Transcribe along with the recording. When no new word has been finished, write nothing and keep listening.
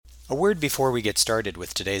A word before we get started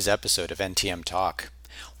with today's episode of NTM Talk.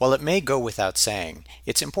 While it may go without saying,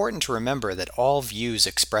 it's important to remember that all views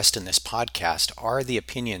expressed in this podcast are the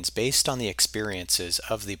opinions based on the experiences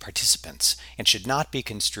of the participants and should not be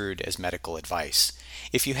construed as medical advice.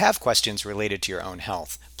 If you have questions related to your own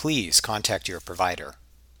health, please contact your provider.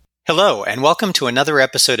 Hello, and welcome to another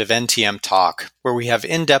episode of NTM Talk, where we have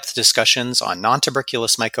in-depth discussions on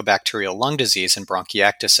nontuberculous mycobacterial lung disease and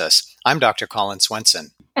bronchiectasis. I'm Dr. Colin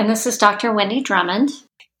Swenson. And this is Dr. Wendy Drummond.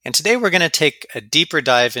 And today we're going to take a deeper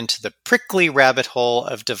dive into the prickly rabbit hole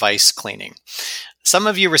of device cleaning. Some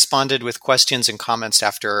of you responded with questions and comments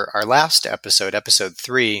after our last episode, episode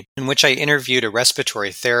 3, in which I interviewed a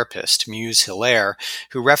respiratory therapist, Muse Hilaire,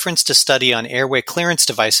 who referenced a study on airway clearance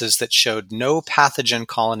devices that showed no pathogen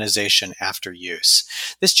colonization after use.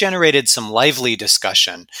 This generated some lively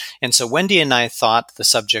discussion, and so Wendy and I thought the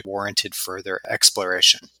subject warranted further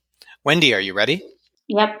exploration. Wendy, are you ready?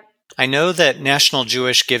 Yep. I know that National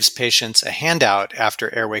Jewish gives patients a handout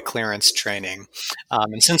after airway clearance training.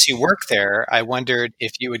 And since you work there, I wondered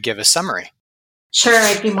if you would give a summary. Sure,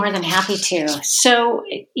 I'd be more than happy to. So,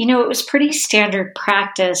 it was pretty standard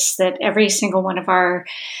practice that every single one of our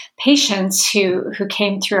patients who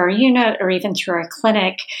came through our unit or even through our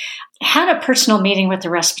clinic had a personal meeting with the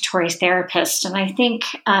respiratory therapist. And I think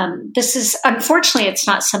this is, unfortunately, it's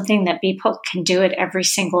not something that people can do at every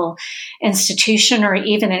single institution or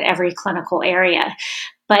even at every clinical area.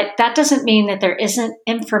 But that doesn't mean that there isn't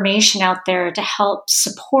information out there to help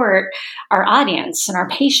support our audience and our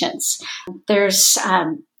patients. There's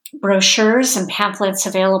brochures and pamphlets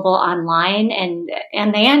available online, and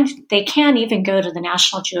they can even go to the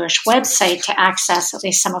National Jewish website to access at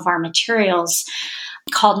least some of our materials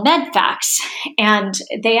called MedFacts. And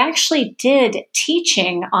they actually did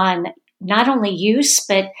teaching on not only use,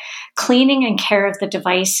 but cleaning and care of the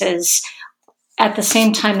devices at the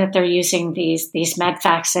same time that they're using these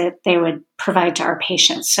MedFacts that they would provide to our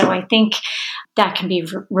patients. So I think that can be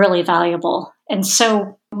really valuable. And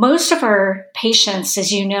so most of our patients,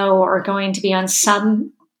 as you know, are going to be on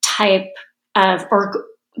some type of, or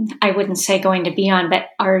I wouldn't say going to be on, but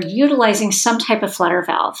are utilizing some type of flutter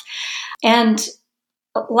valve. And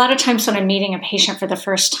a lot of times when I'm meeting a patient for the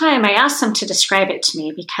first time, I ask them to describe it to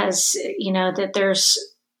me because, that there's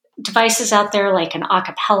devices out there like an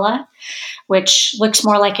Acapella, which looks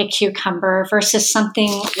more like a cucumber, versus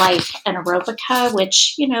something like an Aerobica,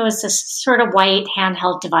 which, is this sort of white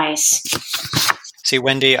handheld device. See,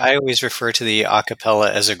 Wendy, I always refer to the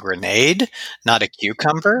Acapella as a grenade, not a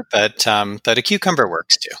cucumber, but a cucumber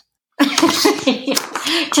works too.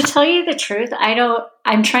 To tell you the truth,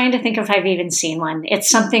 I'm trying to think if I've even seen one. It's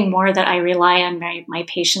something more that I rely on my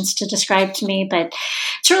patients to describe to me, but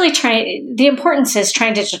it's really the importance is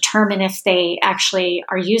trying to determine if they actually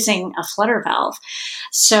are using a flutter valve.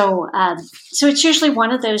 So it's usually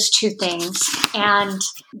one of those two things. And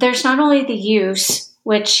there's not only the use,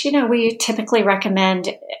 which, we typically recommend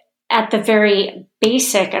at the very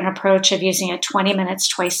basic an approach of using it 20 minutes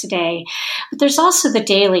twice a day. But there's also the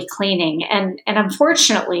daily cleaning. And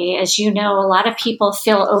unfortunately, as you know, a lot of people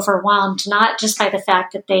feel overwhelmed, not just by the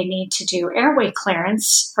fact that they need to do airway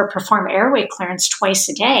clearance or perform airway clearance twice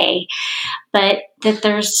a day, but that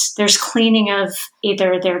there's cleaning of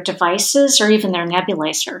either their devices or even their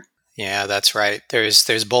nebulizer. Yeah, that's right.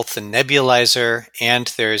 There's both the nebulizer and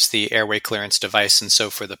there's the airway clearance device. And so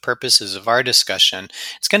for the purposes of our discussion,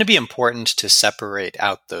 it's going to be important to separate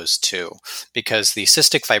out those two because the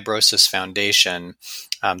Cystic Fibrosis Foundation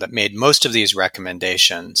that made most of these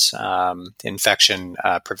recommendations, infection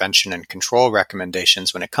prevention and control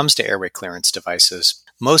recommendations when it comes to airway clearance devices,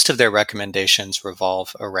 most of their recommendations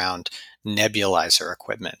revolve around nebulizer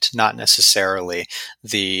equipment, not necessarily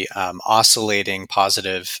the oscillating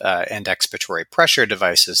positive and expiratory pressure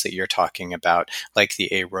devices that you're talking about, like the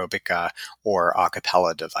Aerobica or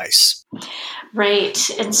Acapella device. Right.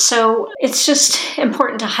 And so it's just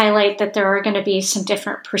important to highlight that there are going to be some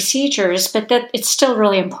different procedures, but that it's still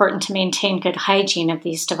really important to maintain good hygiene of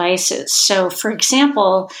these devices. So, for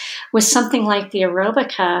example, with something like the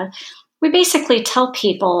Aerobica, we basically tell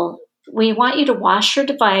people, we want you to wash your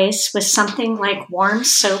device with something like warm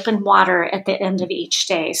soap and water at the end of each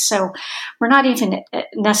day. So we're not even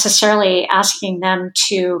necessarily asking them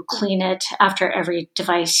to clean it after every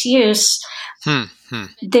device use.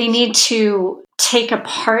 They need to take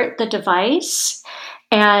apart the device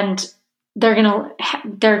and they're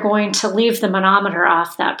going to leave the manometer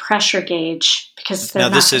off that pressure gauge because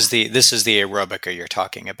this is the Aerobica you're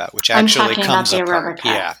talking about, which actually comes apart.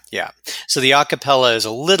 Yeah. So the Acapella is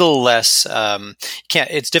a little less.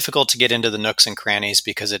 It's difficult to get into the nooks and crannies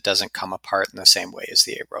because it doesn't come apart in the same way as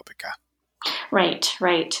the Aerobica. Right,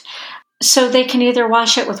 right. So they can either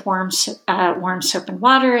wash it with warm soap and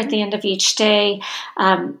water at the end of each day.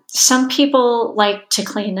 Some people like to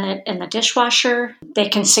clean it in the dishwasher. They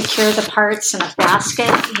can secure the parts in a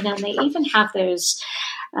basket. And they even have those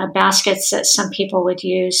baskets that some people would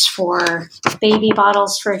use for baby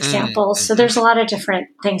bottles, for example. So there's a lot of different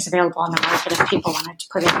things available on the market if people wanted to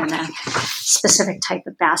put it in a specific type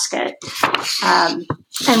of basket.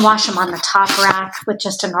 And wash them on the top rack with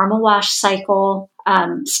just a normal wash cycle,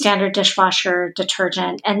 standard dishwasher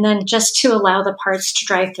detergent, and then just to allow the parts to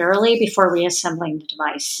dry thoroughly before reassembling the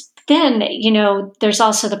device. Then, there's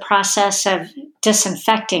also the process of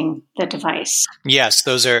disinfecting the device. Yes,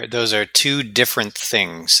 those are two different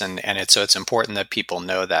things, and it's important that people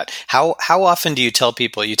know that. How often do you tell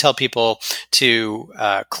people? You tell people to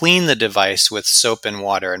clean the device with soap and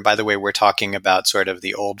water. And by the way, we're talking about sort of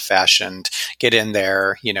the old-fashioned get in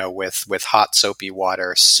there, with hot soapy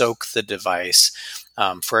water, soak the device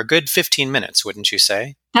for a good 15 minutes, wouldn't you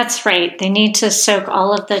say? That's right. They need to soak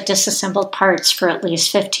all of the disassembled parts for at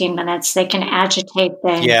least 15 minutes. They can agitate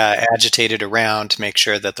them. Yeah, agitate it around to make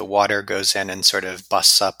sure that the water goes in and sort of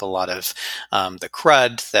busts up a lot of the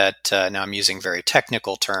crud that, now I'm using very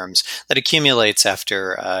technical terms, that accumulates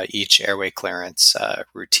after each airway clearance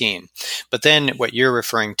routine. But then what you're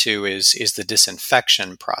referring to is the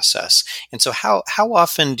disinfection process. And so how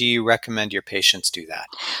often do you recommend your patients do that?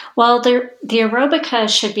 Well, the aerobica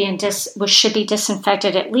should be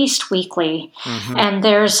disinfected at least weekly. Mm-hmm. And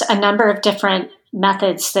there's a number of different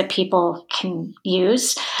methods that people can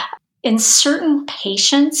use. In certain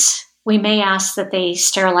patients, we may ask that they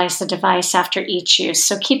sterilize the device after each use.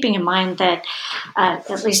 So keeping in mind that,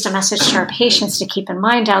 at least a message to our patients to keep in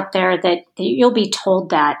mind out there, that you'll be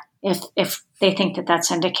told that if they think that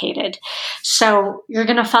that's indicated. So you're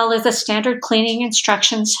going to follow the standard cleaning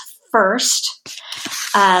instructions first.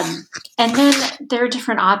 And then there are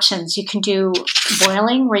different options. You can do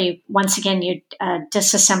boiling, where you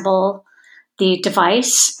disassemble the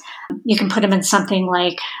device. You can put them in something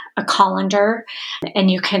like a colander,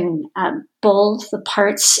 and you can boil the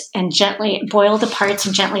parts and gently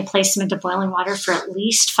place them into boiling water for at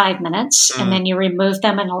least 5 minutes. And then you remove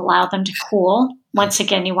them and allow them to cool. Once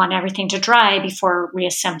again, you want everything to dry before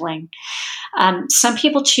reassembling. Some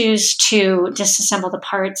people choose to disassemble the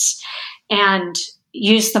parts and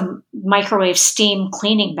use the microwave steam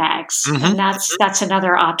cleaning bags. Mm-hmm. And that's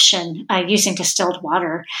another option, using distilled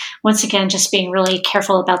water. Once again, just being really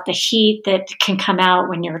careful about the heat that can come out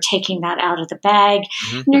when you're taking that out of the bag.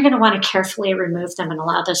 Mm-hmm. And you're going to want to carefully remove them and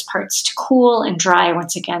allow those parts to cool and dry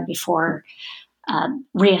once again before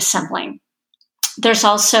reassembling. There's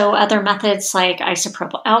also other methods like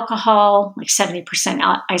isopropyl alcohol, like 70%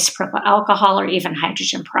 isopropyl alcohol, or even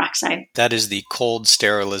hydrogen peroxide. That is the cold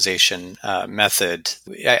sterilization method.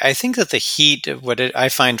 I think that the heat, I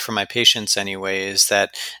find for my patients anyway, is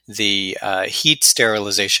that the heat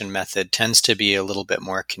sterilization method tends to be a little bit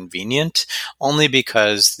more convenient, only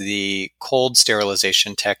because the cold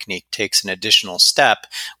sterilization technique takes an additional step,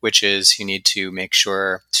 which is you need to make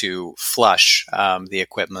sure to flush the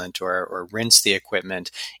equipment or rinse the equipment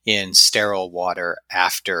in sterile water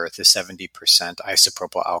after the 70%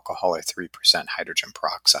 isopropyl alcohol or 3% hydrogen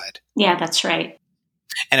peroxide. Yeah, that's right.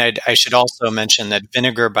 And I should also mention that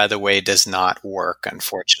vinegar, by the way, does not work,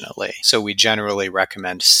 unfortunately. So we generally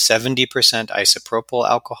recommend 70% isopropyl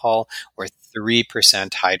alcohol or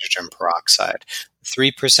 3% hydrogen peroxide.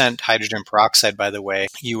 3% hydrogen peroxide, by the way,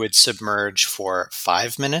 you would submerge for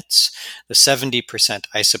 5 minutes. The 70%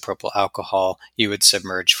 isopropyl alcohol, you would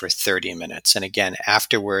submerge for 30 minutes. And again,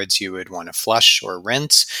 afterwards, you would want to flush or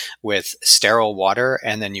rinse with sterile water,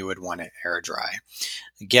 and then you would want to air dry.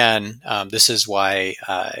 Again, this is why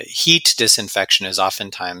heat disinfection is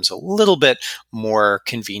oftentimes a little bit more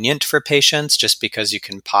convenient for patients, just because you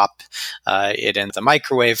can pop it in the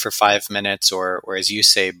microwave for 5 minutes, or as you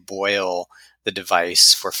say, boil the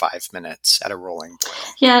device for 5 minutes at a rolling boil.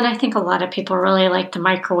 Yeah, and I think a lot of people really like the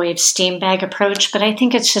microwave steam bag approach, but I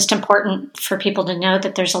think it's just important for people to know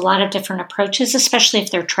that there's a lot of different approaches, especially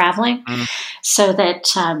if they're traveling, so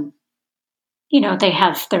that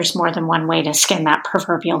there's more than one way to skin that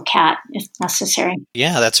proverbial cat if necessary.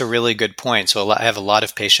 Yeah, that's a really good point. So I have a lot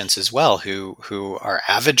of patients as well who are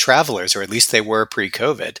avid travelers, or at least they were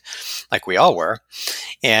pre-COVID, like we all were.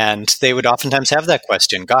 And they would oftentimes have that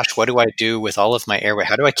question, gosh, what do I do with all of my airway?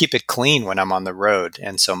 How do I keep it clean when I'm on the road?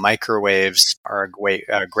 And so microwaves are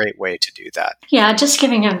a great way to do that. Yeah, just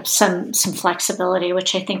giving them some flexibility,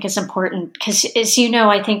 which I think is important. Because as you know,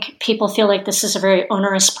 I think people feel like this is a very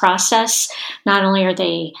onerous process. Not only are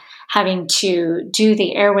they having to do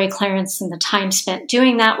the airway clearance and the time spent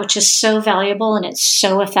doing that, which is so valuable and it's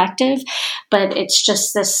so effective. But it's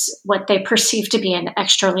just this, what they perceive to be an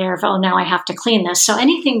extra layer of, oh, now I have to clean this. So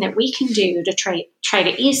anything that we can do to try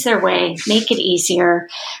to ease their way, make it easier,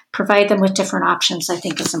 provide them with different options, I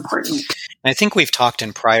think is important. I think we've talked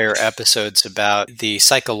in prior episodes about the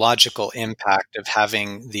psychological impact of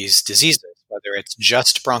having these diseases, whether it's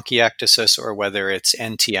just bronchiectasis or whether it's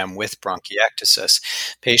NTM with bronchiectasis.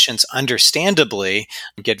 Patients understandably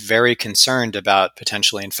get very concerned about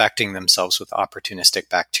potentially infecting themselves with opportunistic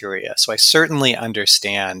bacteria. So I certainly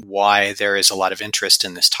understand why there is a lot of interest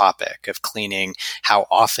in this topic of cleaning, how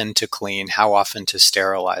often to clean, how often to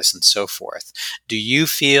sterilize, and so forth. Do you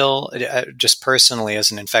feel, just personally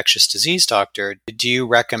as an infectious disease doctor, do you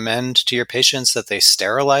recommend to your patients that they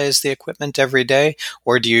sterilize the equipment every day,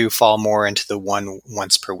 or do you fall more into the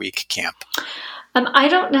once per week camp? I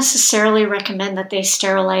don't necessarily recommend that they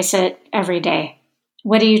sterilize it every day.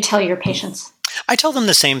 What do you tell your patients? I tell them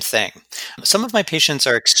the same thing. Some of my patients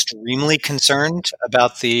are extremely concerned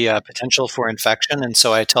about the potential for infection, and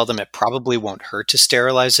so I tell them it probably won't hurt to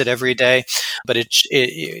sterilize it every day. But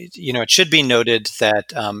it should be noted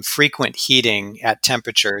that frequent heating at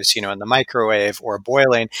temperatures, in the microwave or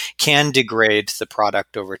boiling, can degrade the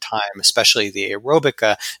product over time, especially the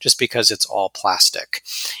aerobica, just because it's all plastic.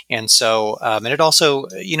 And so, and it also,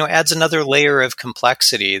 adds another layer of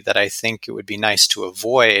complexity that I think it would be nice to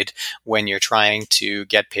avoid when you're trying to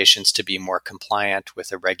get patients to be more compliant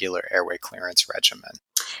with a regular airway clearance regimen.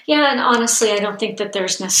 Yeah, and honestly, I don't think that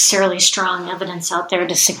there's necessarily strong evidence out there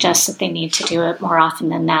to suggest that they need to do it more often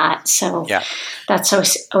than that. So that's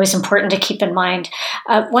always important to keep in mind.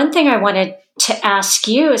 One thing I wanted to ask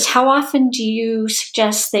you is, how often do you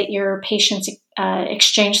suggest that your patients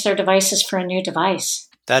exchange their devices for a new device?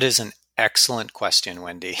 That is an excellent question,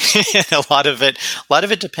 Wendy. A lot of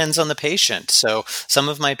it depends on the patient. So some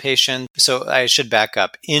of my patients, so I should back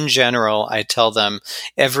up. In general, I tell them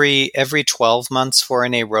every 12 months for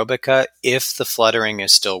an aerobica if the fluttering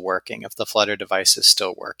is still working, if the flutter device is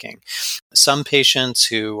still working. Some patients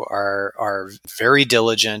who are very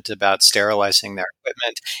diligent about sterilizing their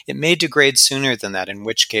equipment, it may degrade sooner than that, in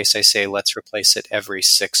which case I say let's replace it every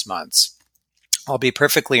 6 months. I'll be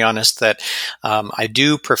perfectly honest that I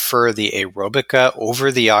do prefer the aerobica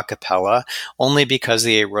over the acapella, only because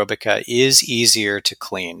the aerobica is easier to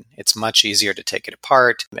clean. It's much easier to take it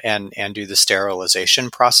apart and do the sterilization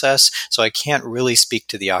process. So I can't really speak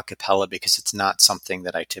to the acapella because it's not something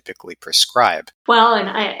that I typically prescribe. Well,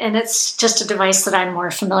 and it's just a device that I'm more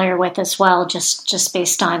familiar with as well, just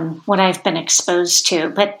based on what I've been exposed to.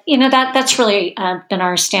 But that's really been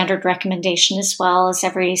our standard recommendation as well, as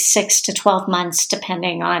every 6 to 12 months.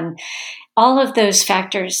 Depending on all of those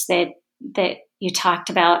factors that you talked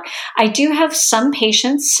about. I do have some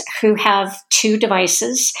patients who have two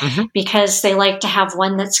devices because they like to have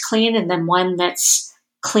one that's clean and then one that's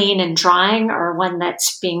clean and drying, or one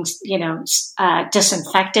that's being,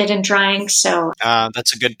 disinfected and drying. So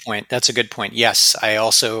that's a good point. Yes, I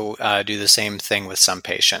also do the same thing with some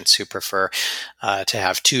patients who prefer to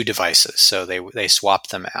have two devices. So they swap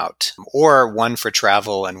them out, or one for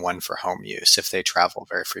travel and one for home use if they travel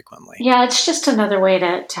very frequently. Yeah, it's just another way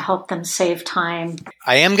to help them save time.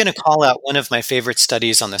 I am going to call out one of my favorite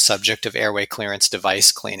studies on the subject of airway clearance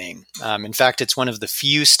device cleaning. In fact, it's one of the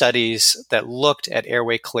few studies that looked at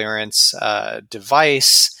airway clearance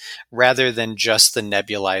device rather than just the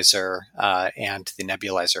nebulizer and the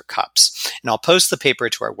nebulizer cups. And I'll post the paper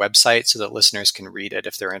to our website so that listeners can read it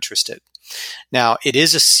if they're interested. Now, it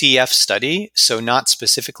is a CF study, so not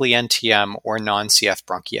specifically NTM or non-CF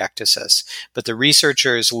bronchiectasis, but the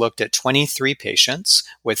researchers looked at 23 patients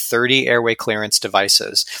with 30 airway clearance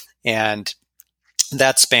devices, and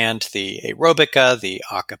that spanned the aerobica, the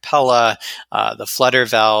acapella, the flutter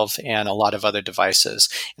valve, and a lot of other devices.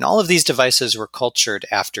 And all of these devices were cultured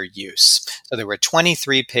after use. So there were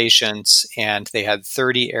 23 patients, and they had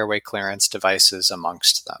 30 airway clearance devices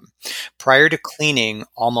amongst them. Prior to cleaning,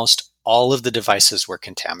 almost all of the devices were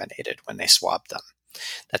contaminated when they swabbed them.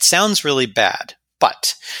 That sounds really bad,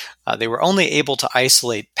 but they were only able to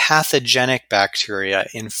isolate pathogenic bacteria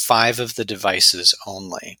in 5 of the devices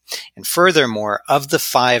only. And furthermore, of the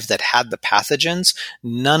 5 that had the pathogens,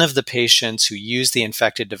 none of the patients who used the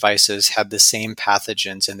infected devices had the same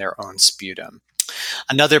pathogens in their own sputum.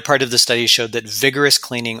 Another part of the study showed that vigorous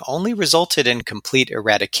cleaning only resulted in complete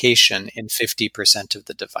eradication in 50% of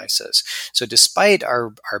the devices. So despite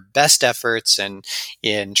our best efforts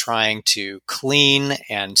in trying to clean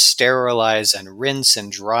and sterilize and rinse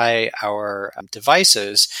and dry our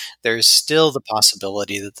devices, there's still the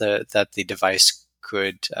possibility that the device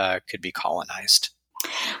could be colonized.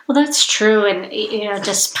 Well, that's true. And,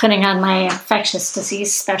 just putting on my infectious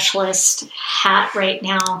disease specialist hat right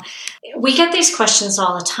now, we get these questions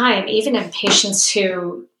all the time, even in patients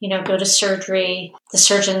who, go to surgery. The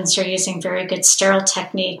surgeons are using very good sterile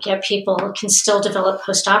technique, yet people can still develop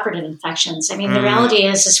postoperative infections. I mean, the reality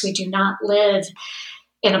is we do not live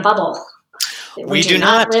in a bubble. We do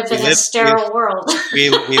not live in a sterile world. we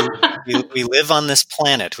live on this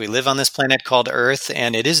planet. We live on this planet called Earth,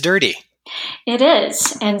 and it is dirty. It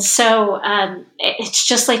is. And so it's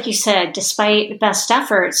just like you said, despite best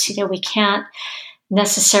efforts, we can't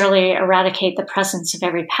necessarily eradicate the presence of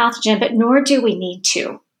every pathogen, but nor do we need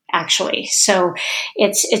to, actually. So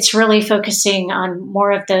it's really focusing on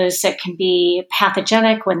more of those that can be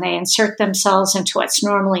pathogenic when they insert themselves into what's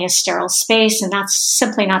normally a sterile space. And that's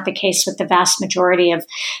simply not the case with the vast majority of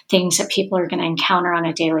things that people are going to encounter on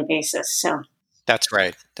a daily basis. So That's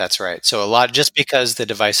right. So just because the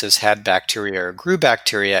devices had bacteria or grew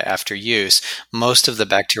bacteria after use, most of the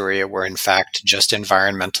bacteria were in fact just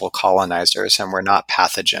environmental colonizers and were not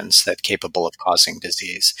pathogens that capable of causing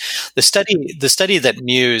disease. The study that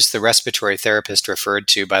Muse, the respiratory therapist, referred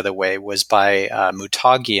to, by the way, was by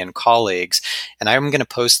Mutagi and colleagues, and I'm going to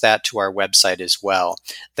post that to our website as well.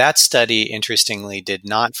 That study, interestingly, did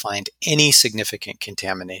not find any significant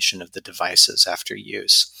contamination of the devices after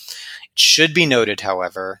use. It should be noted,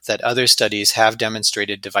 however, that other studies have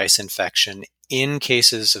demonstrated device infection in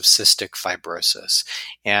cases of cystic fibrosis.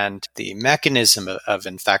 And the mechanism of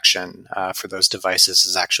infection for those devices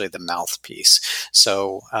is actually the mouthpiece.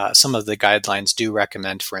 So some of the guidelines do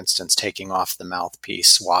recommend, for instance, taking off the mouthpiece,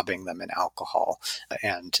 swabbing them in alcohol,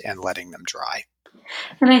 and letting them dry.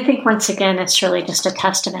 And I think, once again, it's really just a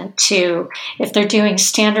testament to if they're doing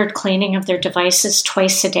standard cleaning of their devices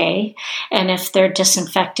twice a day, and if they're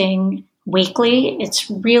disinfecting weekly,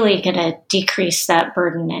 it's really going to decrease that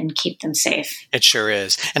burden and keep them safe. It sure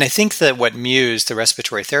is. And I think that what Muse, the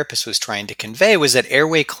respiratory therapist, was trying to convey was that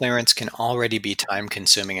airway clearance can already be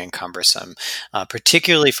time-consuming and cumbersome,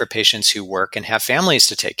 particularly for patients who work and have families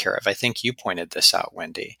to take care of. I think you pointed this out,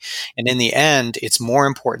 Wendy. And in the end, it's more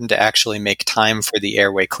important to actually make time for the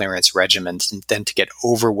airway clearance regimen than to get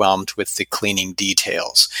overwhelmed with the cleaning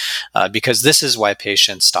details, because this is why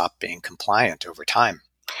patients stop being compliant over time.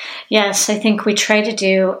 Yes, I think we try to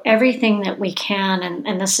do everything that we can,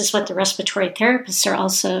 and this is what the respiratory therapists are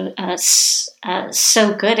also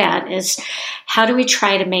so good at, is how do we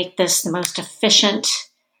try to make this the most efficient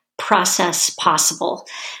process possible?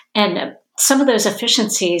 And some of those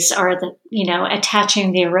efficiencies are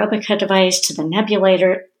attaching the Aerobica device to the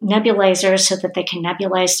nebulizer so that they can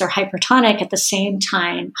nebulize their hypertonic at the same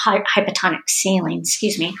time, hypotonic saline,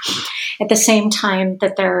 at the same time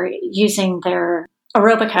that they're using their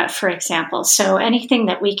Aerobica, for example. So anything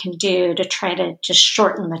that we can do to try to just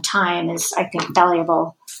shorten the time is, I think,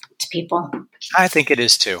 valuable to people. I think it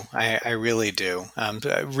is too. I really do.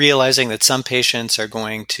 Realizing that some patients are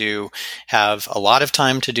going to have a lot of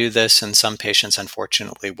time to do this and some patients,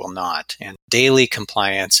 unfortunately, will not. And daily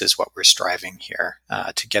compliance is what we're striving here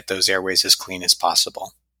to get those airways as clean as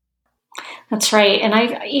possible. That's right. And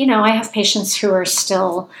I have patients who are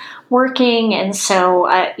still working. And so,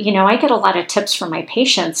 I get a lot of tips from my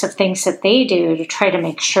patients of things that they do to try to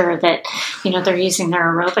make sure that, they're using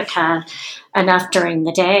their Aerobica enough during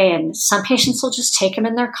the day. And some patients will just take them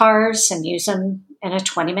in their cars and use them in a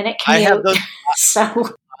 20-minute commute.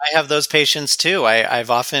 I have those patients too. I've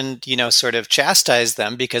often, sort of chastised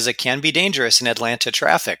them because it can be dangerous in Atlanta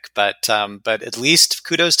traffic. But at least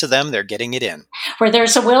kudos to them, they're getting it in. Where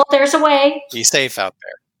there's a will, there's a way. Be safe out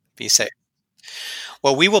there. Be safe.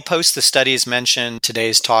 Well, we will post the studies mentioned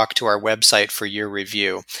today's talk to our website for your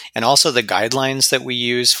review, and also the guidelines that we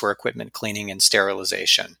use for equipment cleaning and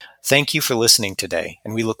sterilization. Thank you for listening today,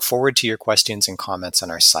 and we look forward to your questions and comments on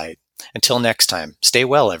our site. Until next time, stay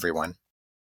well, everyone.